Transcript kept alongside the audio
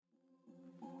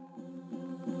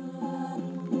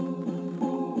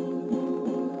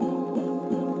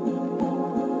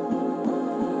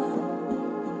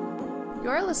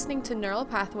listening to Neural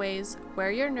Pathways, where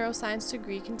your neuroscience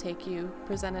degree can take you,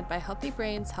 presented by Healthy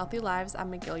Brains, Healthy Lives at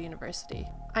McGill University.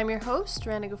 I'm your host,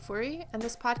 Rana Ghafouri, and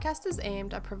this podcast is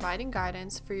aimed at providing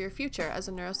guidance for your future as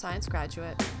a neuroscience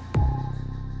graduate.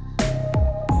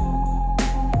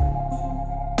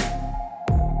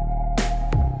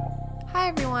 Hi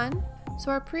everyone!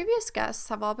 So our previous guests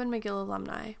have all been McGill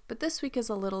alumni, but this week is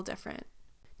a little different.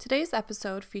 Today's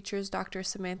episode features Dr.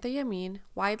 Samantha Yamin,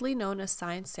 widely known as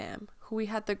Science Sam, who we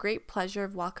had the great pleasure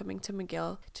of welcoming to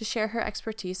McGill to share her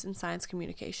expertise in science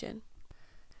communication.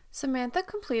 Samantha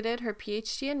completed her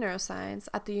PhD in neuroscience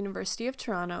at the University of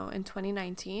Toronto in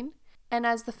 2019, and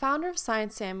as the founder of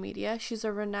Science Sam Media, she's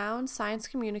a renowned science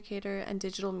communicator and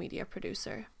digital media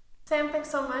producer. Sam, thanks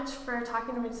so much for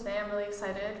talking to me today. I'm really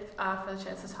excited for the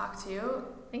chance to talk to you.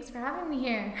 Thanks for having me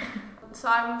here. So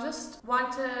I just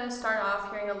want to start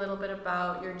off hearing a little bit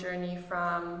about your journey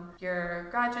from your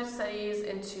graduate studies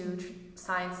into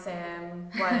Science Sam.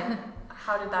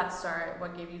 How did that start?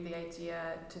 What gave you the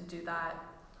idea to do that?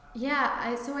 Yeah,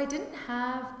 I did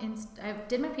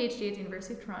my PhD at the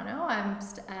University of Toronto.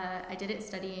 I did it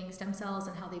studying stem cells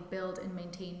and how they build and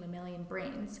maintain mammalian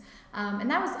brains. And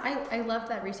that was, I loved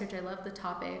that research. I loved the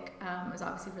topic. It was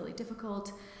obviously really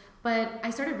difficult. But I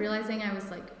started realizing I was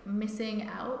missing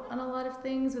out on a lot of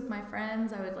things with my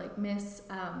friends. I would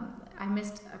I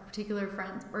missed a particular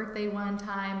friend's birthday one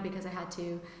time because I had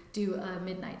to do a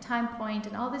midnight time point,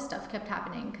 and all this stuff kept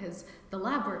happening because the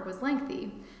lab work was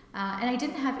lengthy. And I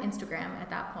didn't have Instagram at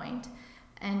that point,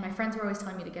 and my friends were always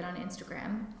telling me to get on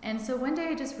Instagram. And so one day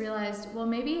I just realized, well,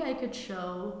 maybe I could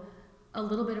show a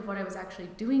little bit of what I was actually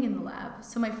doing in the lab,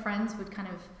 so my friends would kind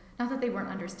of, not that they weren't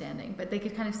understanding, but they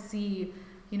could kind of see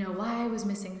why I was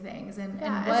missing things and it's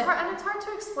hard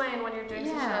to explain when you're doing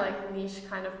such a niche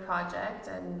kind of project,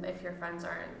 and if your friends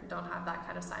don't have that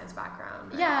kind of science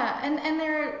background. Right? Yeah, and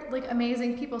they're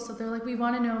amazing people, so they're we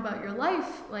want to know about your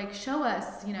life, show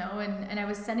us, and I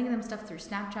was sending them stuff through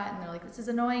Snapchat, and they're like, this is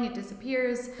annoying, it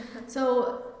disappears.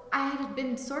 So I had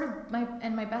been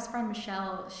my best friend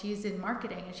Michelle, she's in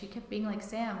marketing, and she kept being like,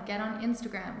 Sam, get on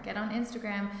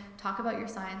Instagram, talk about your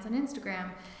science on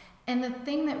Instagram. And the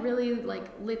thing that really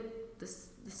lit the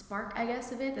spark, I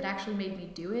guess, of it, that actually made me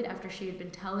do it after she had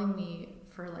been telling me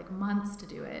for months to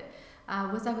do it,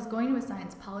 was I was going to a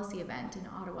science policy event in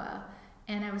Ottawa,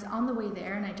 and I was on the way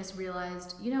there, and I just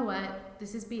realized, you know what,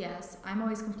 this is BS. I'm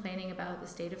always complaining about the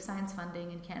state of science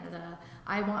funding in Canada.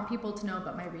 I want people to know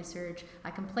about my research. I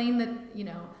complain that,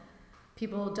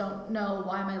 people don't know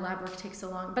why my lab work takes so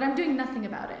long, but I'm doing nothing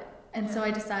about it. And so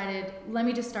I decided, let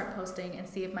me just start posting and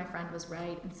see if my friend was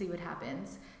right and see what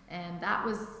happens. And that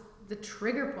was the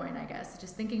trigger point, I guess,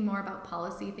 just thinking more about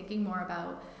policy, thinking more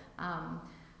about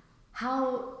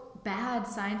how bad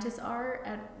scientists are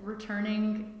at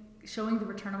showing the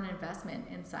return on investment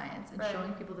in science, and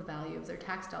showing people the value of their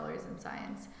tax dollars in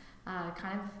science.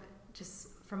 Kind of just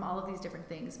from all of these different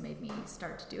things made me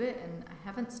start to do it. And I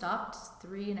haven't stopped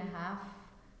 3.5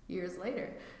 years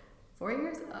later. 4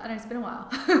 years? I don't know, it's been a while.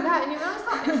 Yeah, and you realize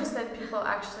how interested people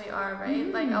actually are,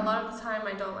 right? Mm-hmm. A lot of the time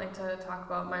I don't like to talk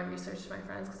about my research to my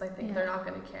friends because I think they're not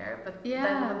going to care. But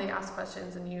then when they ask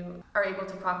questions and you are able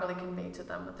to properly convey to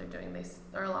them what they're doing,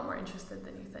 they're a lot more interested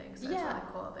than you think. So it's really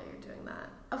cool that you're doing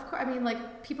that. Of course.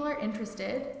 People are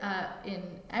interested in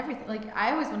everything.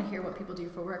 I always want to hear what people do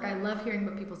for work. I love hearing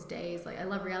about people's days. I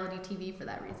love reality TV for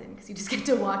that reason, because you just get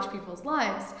to watch people's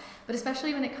lives. But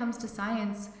especially when it comes to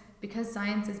science, because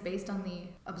science is based on the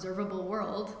observable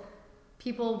world,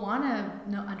 people want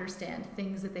to understand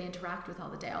things that they interact with all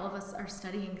the day. All of us are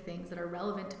studying things that are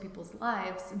relevant to people's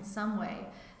lives in some way.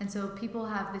 And so people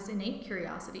have this innate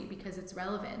curiosity because it's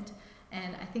relevant.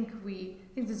 And I think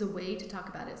there's a way to talk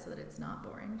about it so that it's not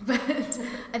boring. But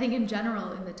I think in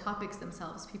general, in the topics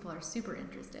themselves, people are super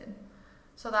interested.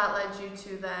 So that led you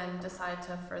to then decide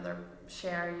to further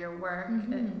share your work.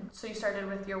 Mm-hmm. So you started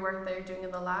with your work that you're doing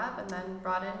in the lab and then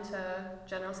brought into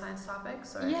general science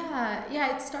topics? Or?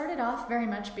 Yeah, it started off very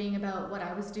much being about what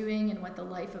I was doing and what the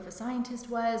life of a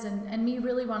scientist was, and me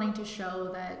really wanting to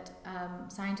show that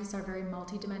scientists are very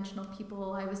multidimensional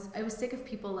people. I was sick of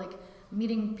people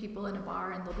meeting people in a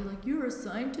bar and they'll be like, you're a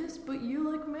scientist, but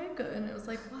you like makeup. And it was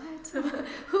like, what?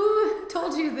 Who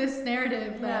told you this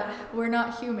narrative that we're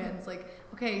not humans?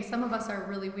 Okay, some of us are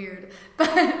really weird,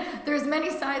 but there's many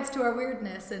sides to our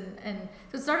weirdness. And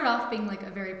so it started off being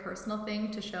a very personal thing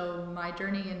to show my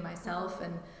journey and myself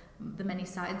and the many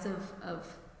sides of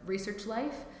research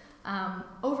life.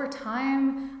 Over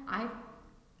time,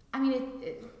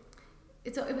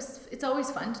 it's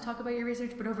always fun to talk about your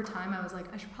research, but over time I was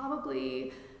like, I should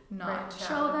probably not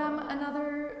show them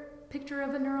another picture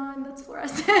of a neuron that's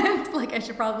fluorescent. Like I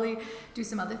should probably do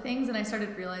some other things. And I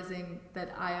started realizing that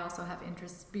I also have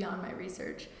interests beyond my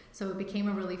research. So it became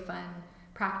a really fun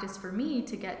practice for me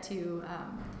to get to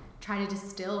try to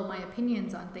distill my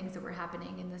opinions on things that were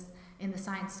happening in the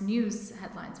science news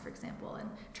headlines, for example, and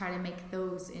try to make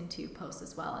those into posts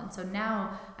as well. And so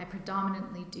now I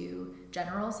predominantly do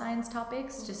general science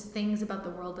topics, just things about the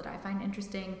world that I find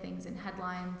interesting, things in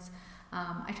headlines.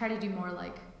 I try to do more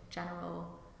like general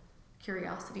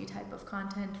curiosity type of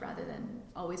content rather than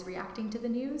always reacting to the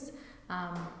news.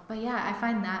 But yeah, I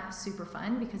find that super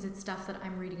fun because it's stuff that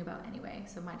I'm reading about anyway,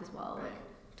 so might as well like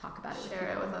talk about it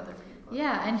share it with other people.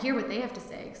 Yeah, and hear what they have to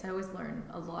say, because I always learn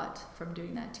a lot from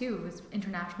doing that too, with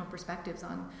international perspectives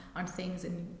on things,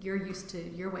 and you're used to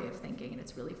your way of thinking, and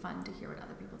it's really fun to hear what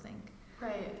other people think.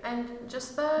 Right, and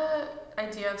just the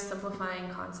idea of simplifying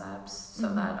concepts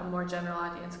so that a more general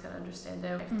audience can understand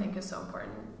it, I think is so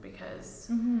important, because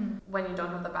when you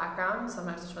don't have the background,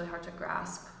 sometimes it's really hard to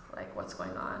grasp like what's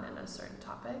going on in a certain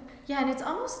topic. Yeah, and it's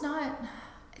almost not,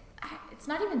 it's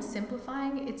not even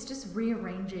simplifying, it's just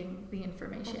rearranging the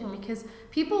information, because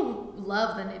people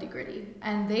love the nitty-gritty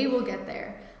and they will get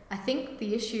there. I think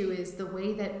the issue is the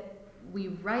way that we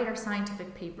write our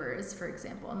scientific papers, for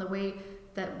example, and the way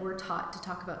that we're taught to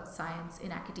talk about science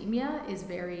in academia is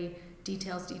very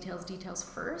details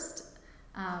first.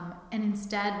 And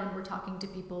instead, when we're talking to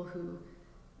people who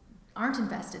aren't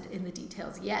invested in the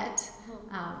details yet,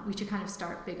 we should kind of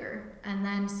start bigger and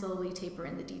then slowly taper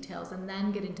in the details and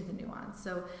then get into the nuance.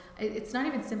 So it's not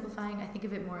even simplifying. I think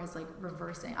of it more as like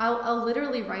reversing. I'll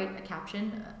literally write a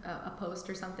caption, a post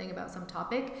or something about some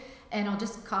topic, and I'll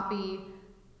just cut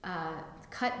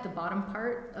the bottom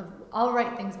part of, I'll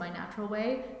write things my natural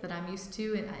way that I'm used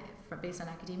to and based on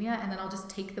academia, and then I'll just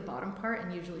take the bottom part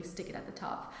and usually stick it at the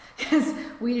top, because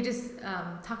we're just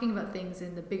talking about things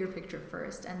in the bigger picture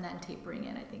first and then tapering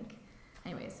in, I think.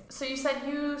 Anyways. So you said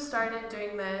you started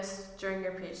doing this during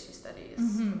your PhD studies.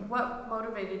 What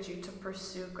motivated you to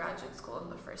pursue graduate school in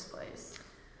the first place?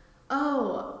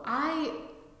 Oh,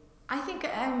 I think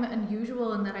I'm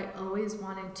unusual in that I always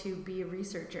wanted to be a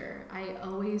researcher. I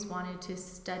always wanted to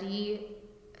study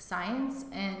science,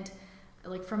 and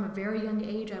like from a very young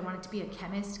age I wanted to be a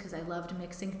chemist because I loved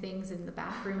mixing things in the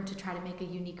bathroom to try to make a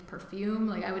unique perfume.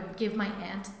 Like I would give my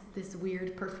aunt this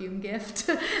weird perfume gift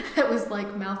that was like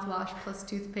mouthwash plus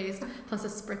toothpaste plus a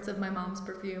spritz of my mom's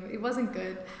perfume. It wasn't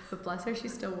good, but bless her, she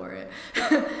still wore it.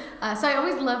 So I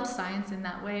always loved science in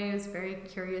that way. I was very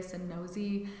curious and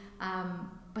nosy.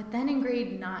 But then in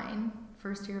grade 9,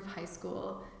 first year of high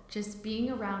school, just being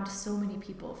around so many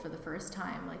people for the first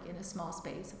time, like in a small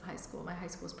space of high school. My high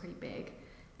school was pretty big.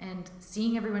 And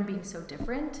seeing everyone being so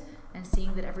different and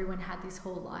seeing that everyone had these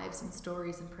whole lives and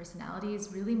stories and personalities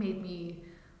really made me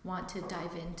want to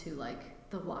dive into like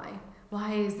the why.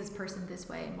 Why is this person this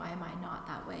way and why am I not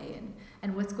that way?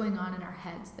 And what's going on in our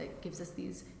heads that gives us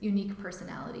these unique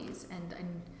personalities. And I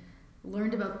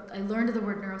learned the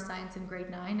word neuroscience in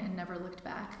grade 9 and never looked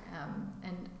back,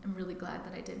 and I'm really glad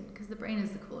that I didn't, because the brain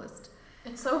is the coolest.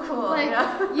 It's so cool. Like,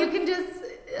 yeah. You can just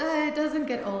it doesn't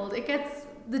get old.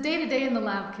 The day-to-day in the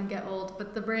lab can get old,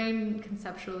 but the brain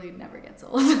conceptually never gets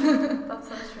old. That's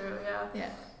so true. Yeah.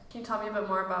 Can you tell me a bit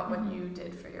more about what you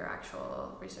did for your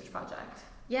actual research project?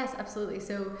 Yes, absolutely.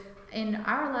 So in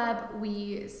our lab,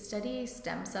 we study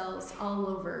stem cells all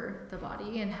over the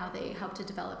body and how they help to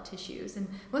develop tissues. And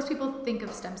most people think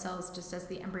of stem cells just as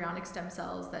the embryonic stem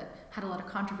cells that had a lot of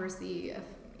controversy a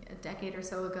decade or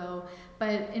so ago.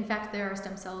 But in fact, there are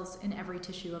stem cells in every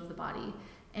tissue of the body.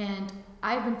 And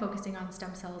I've been focusing on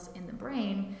stem cells in the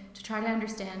brain to try to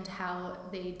understand how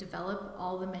they develop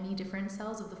all the many different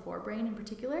cells of the forebrain in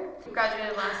particular. You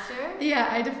graduated last year? Yeah,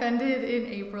 I defended in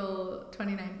April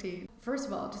 2019. First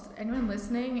of all, just anyone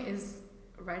listening is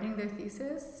writing their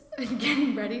thesis and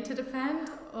getting ready to defend.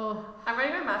 Oh, I'm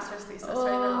writing my master's thesis right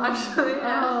now, actually.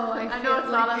 Yeah. Oh, I know it's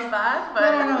like, not as bad,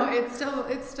 but no,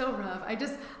 it's still rough.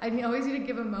 I always need to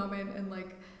give a moment and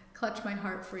like clutch my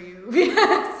heart for you,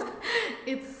 because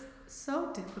it's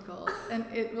so difficult and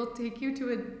it will take you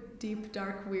to a deep,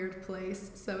 dark, weird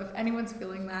place. So if anyone's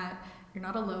feeling that, you're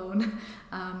not alone.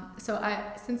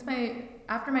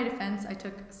 After my defense, I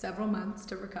took several months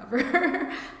to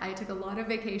recover. I took a lot of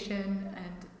vacation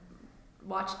and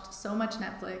watched so much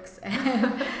Netflix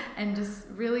and just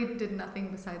really did nothing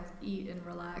besides eat and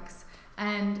relax.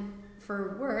 And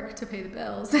for work, to pay the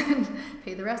bills and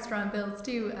pay the restaurant bills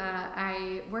too,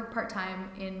 I work part-time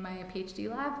in my PhD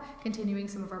lab, continuing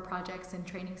some of our projects and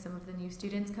training some of the new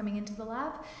students coming into the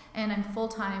lab. And I'm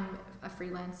full-time a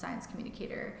freelance science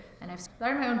communicator. And I've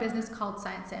started my own business called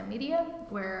Science Sam Media,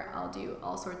 where I'll do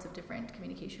all sorts of different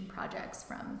communication projects,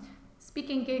 from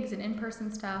speaking gigs and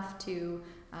in-person stuff to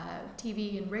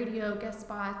TV and radio guest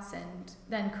spots, and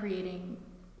then creating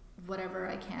whatever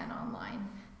I can online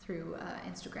through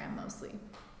Instagram mostly.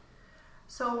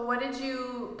 So what did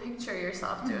you picture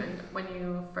yourself doing when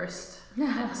you first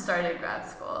started grad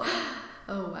school?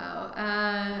 Oh, wow.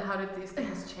 How did these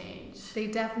things change? They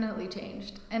definitely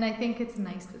changed. And I think it's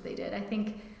nice that they did. I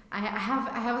think I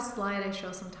have a slide I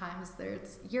show sometimes.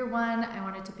 It's year one, I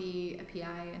wanted to be a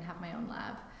PI and have my own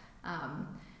lab.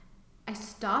 I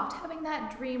stopped having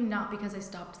that dream, not because I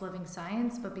stopped loving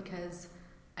science, but because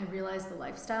I realized the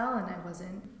lifestyle and I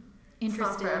wasn't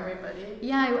interested. It's not for everybody.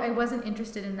 Yeah, I wasn't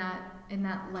interested in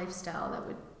that lifestyle that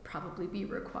would probably be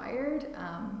required.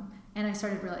 And I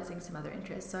started realizing some other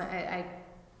interests. So I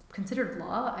considered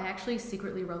law. I actually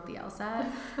secretly wrote the LSAT.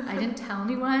 I didn't tell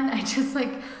anyone. I just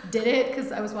did it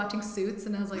because I was watching Suits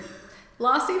and I was like,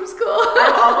 law seems cool.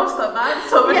 I've almost done that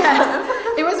so many times.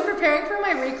 It was preparing for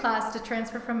my reclass to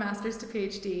transfer from master's to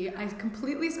PhD. I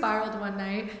completely spiraled one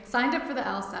night, signed up for the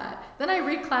LSAT, then I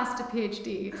reclassed to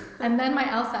PhD, and then my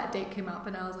LSAT date came up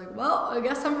and I was like, well, I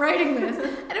guess I'm writing this.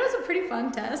 And it was a pretty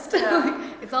fun test.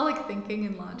 Yeah. It's all thinking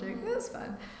and logic. It was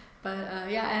fun. But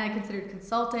and I considered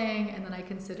consulting, and then I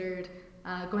considered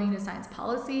going into science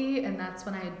policy, and that's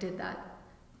when I did that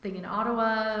thing in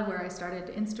Ottawa where I started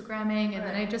Instagramming, and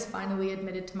then I just finally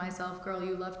admitted to myself, girl,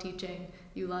 you love teaching,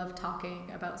 you love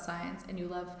talking about science, and you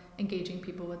love engaging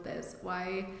people with this.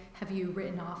 Why have you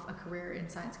written off a career in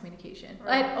science communication?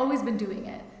 Right. I'd always been doing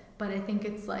it, but I think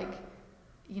it's I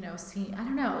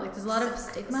don't know, there's a lot of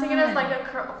stigma. Seeing it as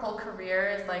a whole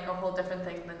career is a whole different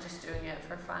thing than just doing it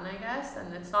for fun, I guess.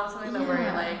 And it's not something that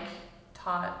we're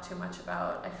taught too much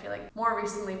about. I feel more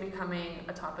recently becoming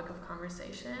a topic of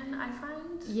conversation, I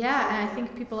find. Yeah, and I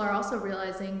think people are also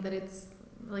realizing that it's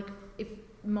if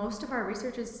most of our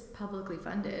research is publicly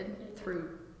funded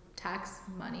through tax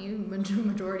money,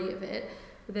 majority of it,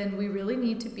 then we really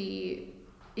need to be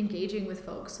engaging with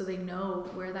folks so they know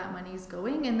where that money is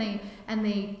going, and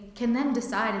they can then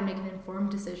decide and make an informed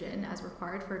decision as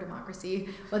required for a democracy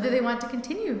whether they want to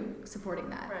continue supporting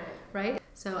that. Right?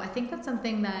 So I think that's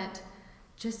something that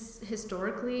just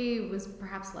historically was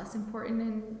perhaps less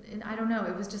important, and I don't know,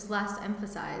 it was just less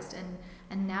emphasized,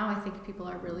 and now I think people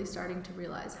are really starting to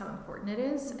realize how important it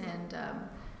is, and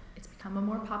it's become a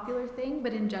more popular thing.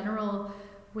 But in general,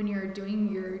 when you're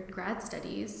doing your grad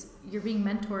studies, you're being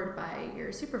mentored by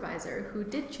your supervisor who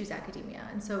did choose academia,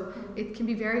 and so it can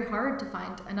be very hard to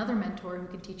find another mentor who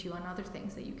can teach you on other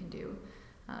things that you can do,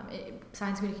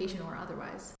 science communication or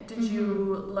otherwise. Did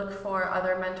you look for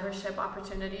other mentorship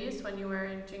opportunities when you were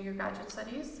doing your graduate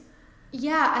studies?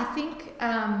 Yeah, I think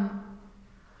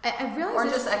I realized. Or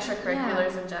just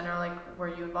extracurriculars in general.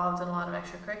 Were you involved in a lot of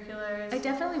extracurriculars? I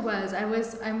definitely was.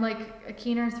 I'm a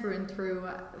keener through and through.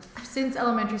 Since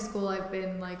elementary school, I've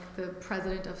been the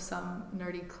president of some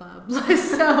nerdy club.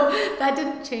 So that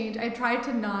didn't change. I tried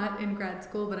to not in grad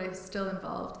school, but I was still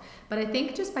involved. But I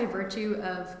think just by virtue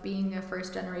of being a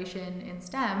first generation in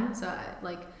STEM, so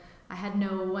I had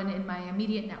no one in my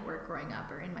immediate network growing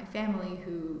up or in my family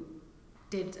who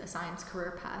did a science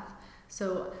career path.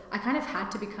 So I kind of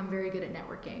had to become very good at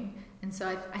networking. And so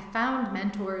I found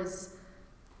mentors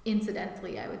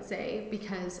incidentally, I would say,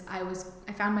 because I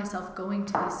found myself going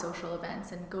to these social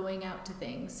events and going out to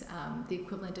things, the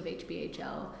equivalent of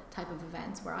HBHL type of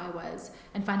events where I was,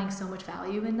 and finding so much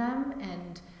value in them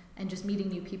and just meeting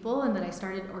new people. And then I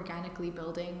started organically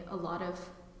building a lot of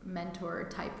mentor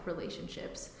type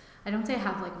relationships. I don't say I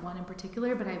have one in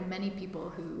particular, but I have many people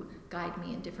who guide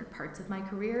me in different parts of my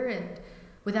career, and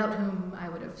without whom I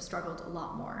would have struggled a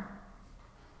lot more.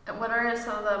 And what are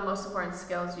some of the most important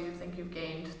skills you think you've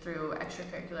gained through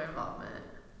extracurricular involvement?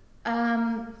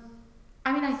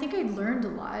 I think I learned a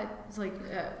lot. It's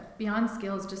beyond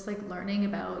skills, just learning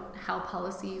about how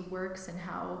policy works and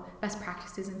how best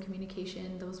practices in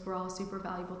communication. Those were all super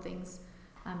valuable things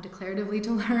declaratively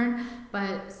to learn.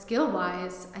 But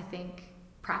skill-wise, I think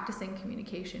practicing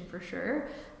communication for sure.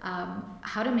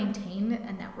 How to maintain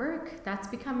a network, that's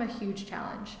become a huge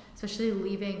challenge, especially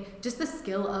leaving just the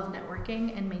skill of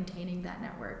networking and maintaining that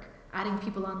network, adding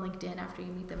people on LinkedIn after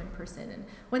you meet them in person, and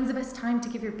when's the best time to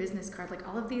give your business card,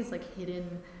 all of these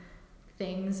hidden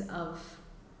things of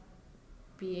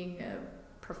being a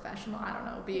professional, I don't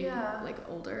know, being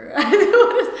older.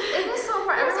 It is so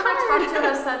important. Everyone I talked to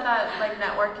has said that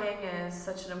networking is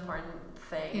such an important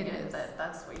thing, it and is.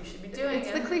 that's what you should be doing.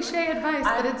 It's the cliche advice,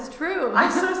 but it's true.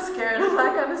 I'm so scared of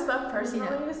that kind of stuff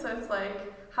personally. So it's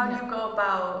how do you go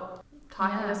about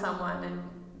talking to someone and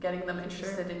getting them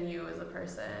interested in you as a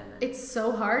person? It's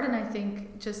so hard, and I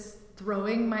think just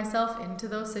throwing myself into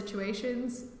those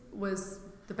situations was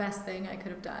the best thing I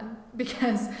could have done,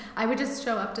 because I would just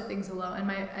show up to things alone, and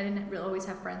I didn't always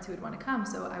have friends who would want to come,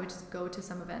 so I would just go to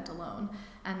some event alone,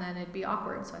 and then it'd be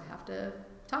awkward, so I'd have to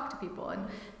talk to people. And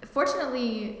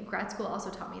fortunately, grad school also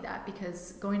taught me that,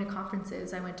 because going to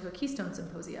conferences, I went to a Keystone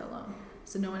Symposia alone.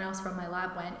 So no one else from my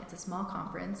lab went. It's a small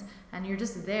conference, and you're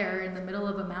just there in the middle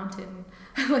of a mountain.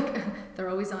 Like, they're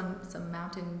always on some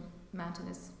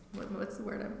mountainous, what's the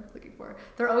word I'm looking for?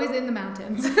 They're always in the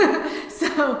mountains.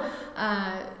 So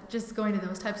just going to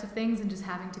those types of things and just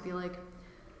having to be like,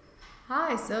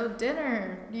 hi, so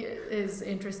dinner is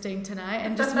interesting tonight,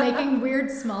 and just making weird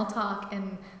small talk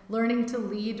and learning to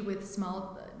lead with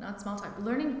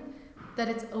learning that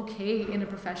it's okay in a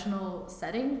professional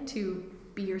setting to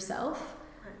be yourself,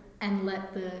 and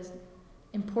let the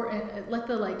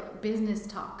like business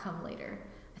talk come later.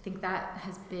 I think that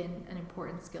has been an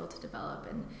important skill to develop,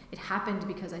 and it happened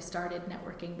because I started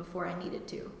networking before I needed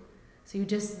to. So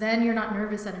you're not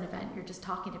nervous at an event, you're just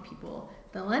talking to people.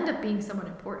 They'll end up being someone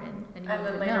important. And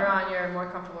then later on you're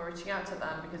more comfortable reaching out to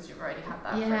them because you've already had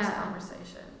that first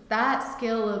conversation. That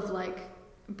skill of like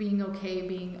being okay,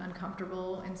 being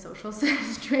uncomfortable in social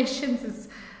situations is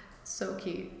so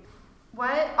key.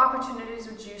 What opportunities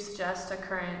would you suggest to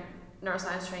current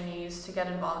neuroscience trainees to get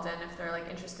involved in if they're like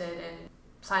interested in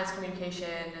science communication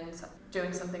and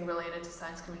doing something related to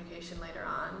science communication later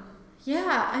on?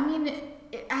 Yeah, I mean,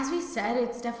 as we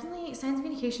said, science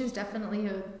communication is definitely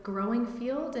a growing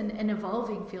field and an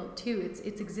evolving field too.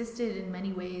 It's existed in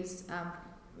many ways.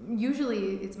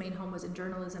 Usually its main home was in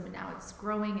journalism, and now it's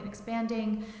growing and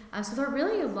expanding. So there are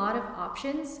really a lot of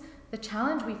options. The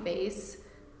challenge we face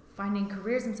finding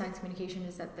careers in science communication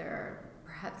is that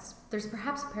there's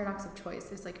perhaps a paradox of choice.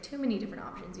 There's like too many different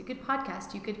options. You could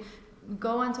podcast, you could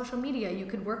go on social media, you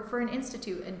could work for an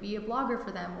institute and be a blogger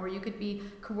for them, or you could be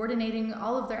coordinating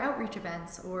all of their outreach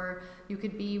events, or you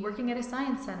could be working at a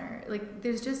science center. Like,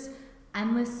 there's just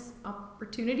endless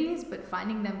opportunities, but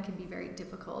finding them can be very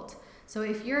difficult. So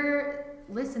if you're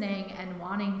listening and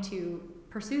wanting to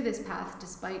pursue this path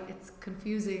despite its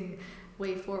confusing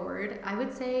way forward, I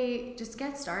would say just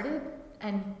get started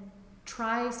and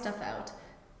try stuff out.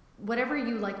 Whatever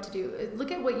you like to do,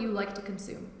 look at what you like to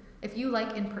consume. If you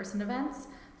like in-person events,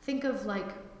 think of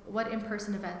like, what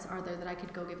in-person events are there that I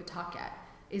could go give a talk at?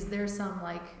 Is there some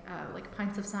like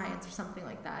Pints of Science or something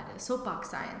like that?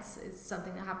 Soapbox Science is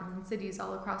something that happens in cities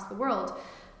all across the world.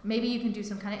 Maybe you can do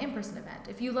some kind of in-person event.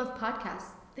 If you love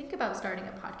podcasts, think about starting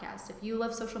a podcast. If you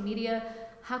love social media,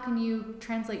 how can you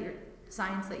translate your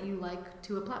science that you like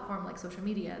to a platform like social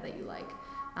media that you like?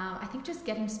 I think just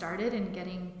getting started and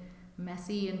getting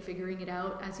messy and figuring it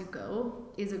out as you go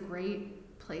is a great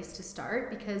place to start,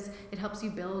 because it helps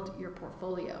you build your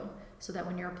portfolio so that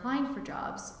when you're applying for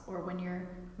jobs, or when you're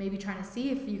maybe trying to see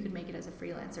if you could make it as a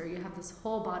freelancer, you have this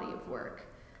whole body of work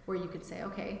where you could say,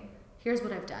 okay, here's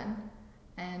what I've done.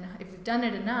 And if you've done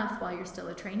it enough while you're still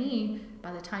a trainee,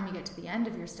 by the time you get to the end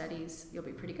of your studies, you'll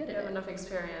be pretty good at it. You have enough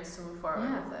experience to move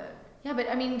forward with it. Yeah,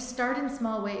 but I mean, start in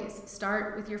small ways.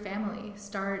 Start with your family.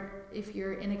 Start if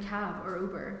you're in a cab or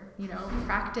Uber,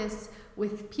 practice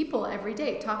with people every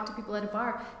day. Talk to people at a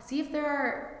bar. See if there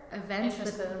are events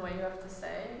interested in what you have to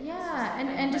say. Yeah,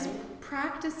 and just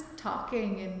practice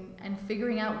talking and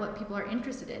figuring out what people are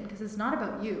interested in, because it's not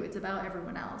about you, it's about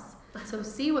everyone else. So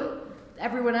see what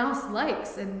everyone else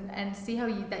likes and see how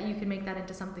you can make that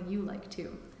into something you like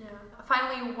too. Yeah.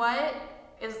 Finally, what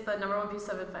is the number one piece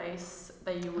of advice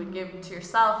that you would give to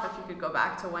yourself if you could go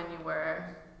back to when you were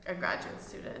a graduate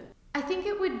student? I think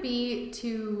it would be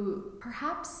to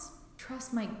perhaps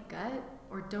trust my gut,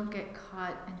 or don't get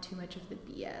caught in too much of the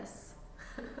BS.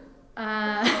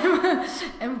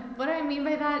 And what I mean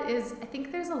by that is, I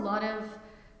think there's a lot of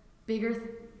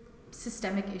bigger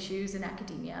systemic issues in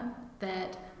academia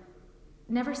that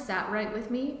never sat right with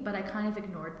me, but I kind of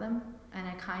ignored them, and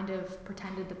I kind of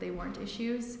pretended that they weren't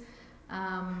issues.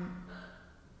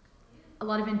 A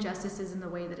lot of injustices in the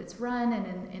way that it's run,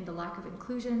 and in the lack of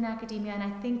inclusion in academia. And I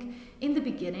think in the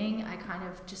beginning, I kind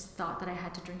of just thought that I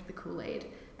had to drink the Kool-Aid,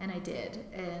 and I did.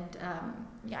 And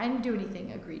I didn't do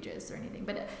anything egregious or anything,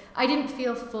 but I didn't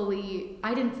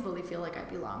fully feel like I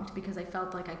belonged, because I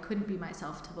felt like I couldn't be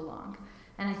myself to belong.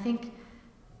 And I think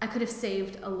I could have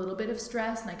saved a little bit of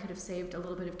stress, and I could have saved a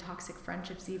little bit of toxic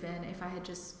friendships even, if I had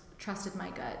just trusted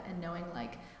my gut and knowing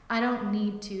like, I don't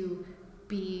need to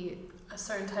be a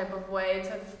certain type of way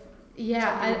to be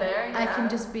there. Yeah. I can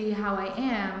just be how I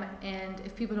am, and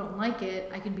if people don't like it,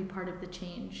 I can be part of the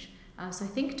change. So I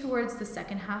think towards the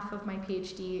second half of my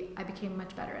PhD, I became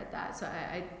much better at that. So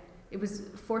it was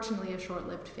fortunately a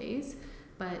short-lived phase,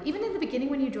 But even in the beginning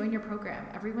when you join your program,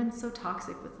 everyone's so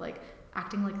toxic with like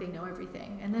acting like they know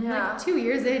everything. And then like 2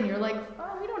 years in, you're like,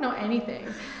 oh, we don't know anything.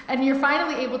 And you're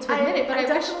finally able to admit it. But I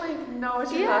definitely know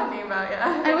what you're talking about,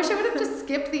 I wish I would have just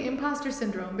skipped the imposter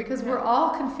syndrome because we're all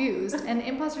confused. And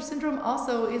imposter syndrome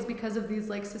also is because of these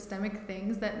like systemic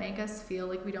things that make us feel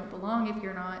like we don't belong if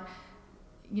you're not,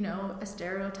 you know, a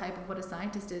stereotype of what a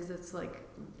scientist is. That's like,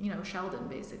 you know, Sheldon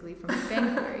basically from Big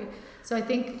Bang Theory. So I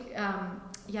think,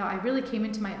 I really came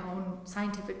into my own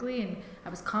scientifically, and I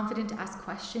was confident to ask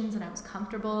questions, and I was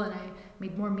comfortable, and I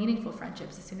made more meaningful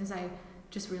friendships as soon as I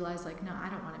just realized like, no, I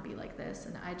don't want to be like this,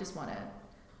 and I just want to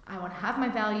have my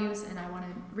values, and I want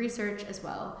to research as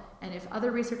well. And if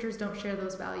other researchers don't share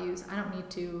those values, I don't need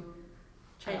to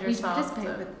I don't need to participate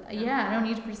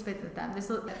with them.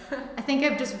 I think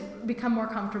I've just become more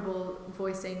comfortable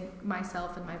voicing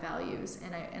myself and my values,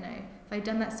 and if I'd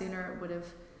done that sooner, it would have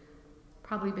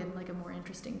probably been like a more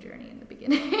interesting journey in the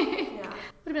beginning. Would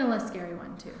have been a less scary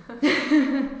one too.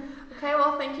 Okay,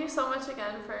 well, thank you so much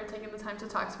again for taking the time to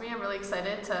talk to me. I'm really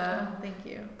excited to thank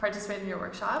you. Participate in your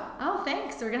workshop. Oh,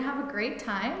 thanks. We're going to have a great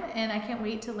time, and I can't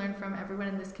wait to learn from everyone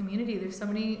in this community. There's so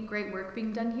many great work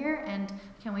being done here, and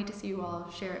I can't wait to see you all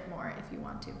share it more if you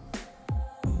want to.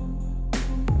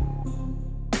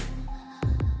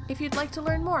 If you'd like to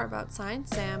learn more about Science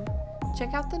Sam,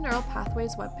 check out the Neural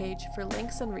Pathways webpage for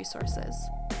links and resources.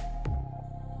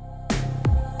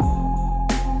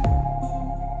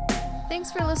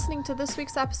 Thanks for listening to this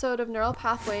week's episode of Neural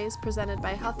Pathways presented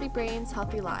by Healthy Brains,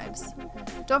 Healthy Lives.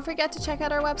 Don't forget to check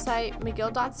out our website,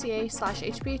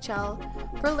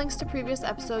 mcgill.ca/hbhl, for links to previous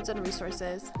episodes and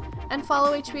resources, and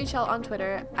follow HBHL on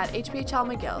Twitter at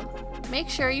HBHLMcGill. Make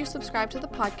sure you subscribe to the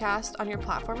podcast on your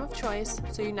platform of choice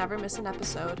so you never miss an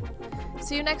episode.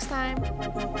 See you next time!